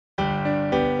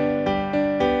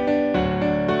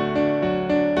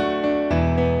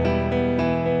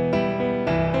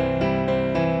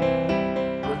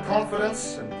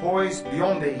boys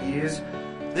beyond their years,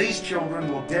 these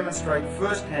children will demonstrate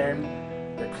firsthand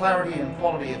the clarity and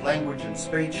quality of language and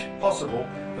speech possible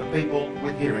for people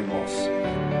with hearing loss.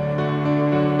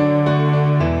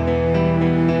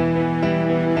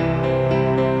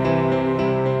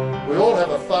 We all have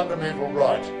a fundamental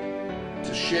right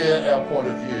to share our point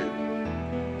of view,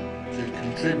 to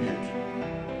contribute,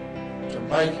 to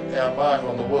make our mark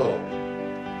on the world,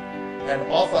 and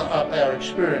offer up our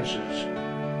experiences,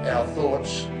 our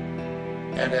thoughts,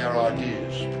 and our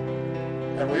ideas.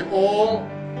 And we all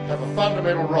have a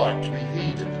fundamental right to be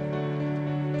heeded,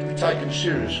 to be taken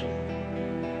seriously,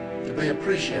 to be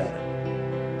appreciated,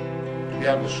 to be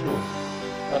understood.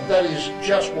 And that is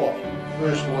just what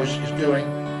First Voice is doing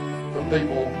for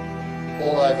people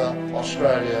all over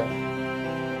Australia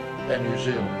and New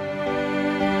Zealand.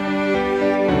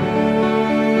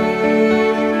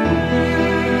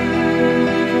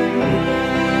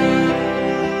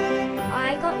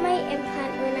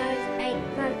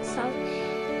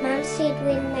 Mum said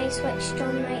when they switched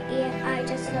on my ear, I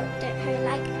just looked at her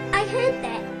like, I heard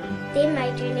that. Then my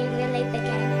journey really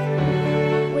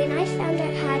began. When I found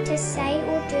it hard to say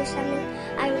or do something,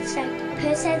 I would say,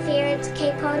 perseverance,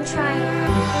 keep on trying.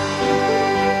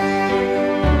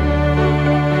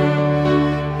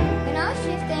 When I was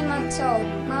 15 months old,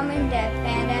 Mum and Dad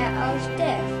found out I was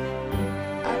deaf.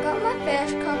 I got my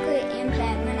first cochlear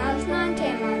implant when I was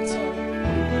 19 months old.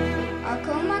 I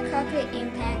call my cochlear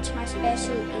implants my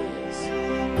special ears.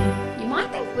 You might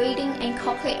think reading and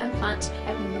cochlear implants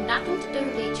have nothing to do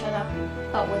with each other,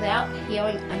 but without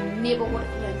hearing, I never would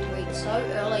have learned to read so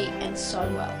early and so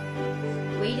well.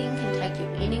 Reading can take you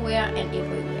anywhere and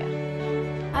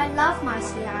everywhere. I love my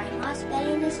CI. My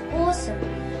spelling is awesome.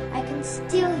 I can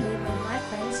still hear when my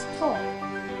friends talk.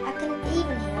 I can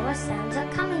even hear where sounds are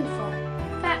coming from.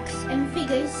 Facts and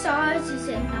figures, sizes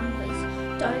and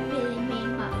numbers don't really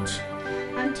mean much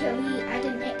until you add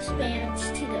an experience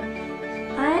to them.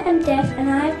 I am deaf and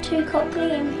I have 2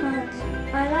 cochlear implants.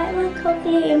 I like my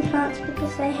cochlear implants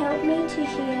because they help me to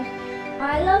hear.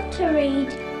 I love to read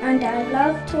and I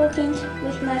love talking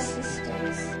with my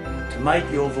sisters. To make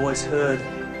your voice heard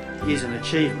is an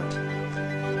achievement.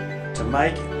 To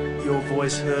make your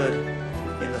voice heard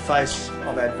in the face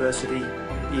of adversity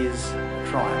is a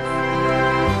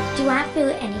triumph. Do I feel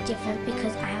any different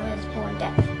because I was born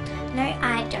deaf? No,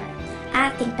 I don't. I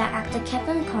think that actor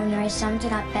Kevin Conroy summed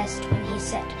it up best when he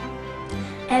said,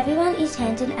 everyone is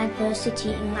handed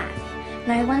adversity in life.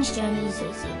 No one's journey is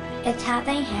easy. It's how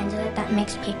they handle it that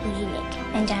makes people unique,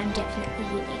 and I'm definitely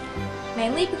unique.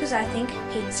 Mainly because I think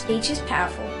speech is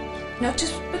powerful, not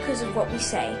just because of what we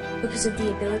say, because of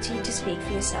the ability to speak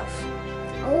for yourself.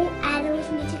 All animals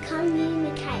need to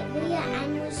communicate. We are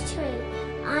animals too.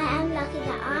 I am lucky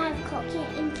that I have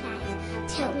cochlear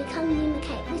implants to help me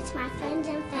communicate with my friends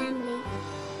and family.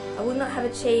 I would not have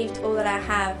achieved all that I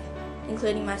have,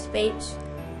 including my speech,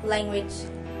 language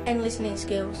and listening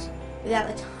skills, without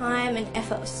the time and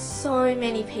effort of so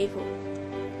many people.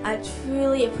 I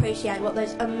truly appreciate what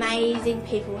those amazing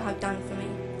people have done for me.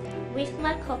 With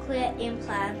my cochlear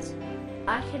implants,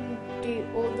 I can do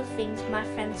all the things my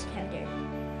friends can do.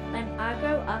 When I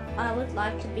grow up, I would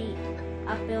like to be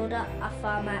a builder, a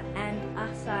farmer and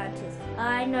a scientist.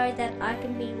 I know that I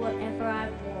can be whatever I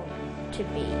want to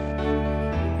be.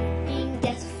 Being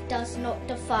deaf does not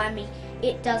define me.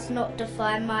 It does not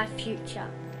define my future.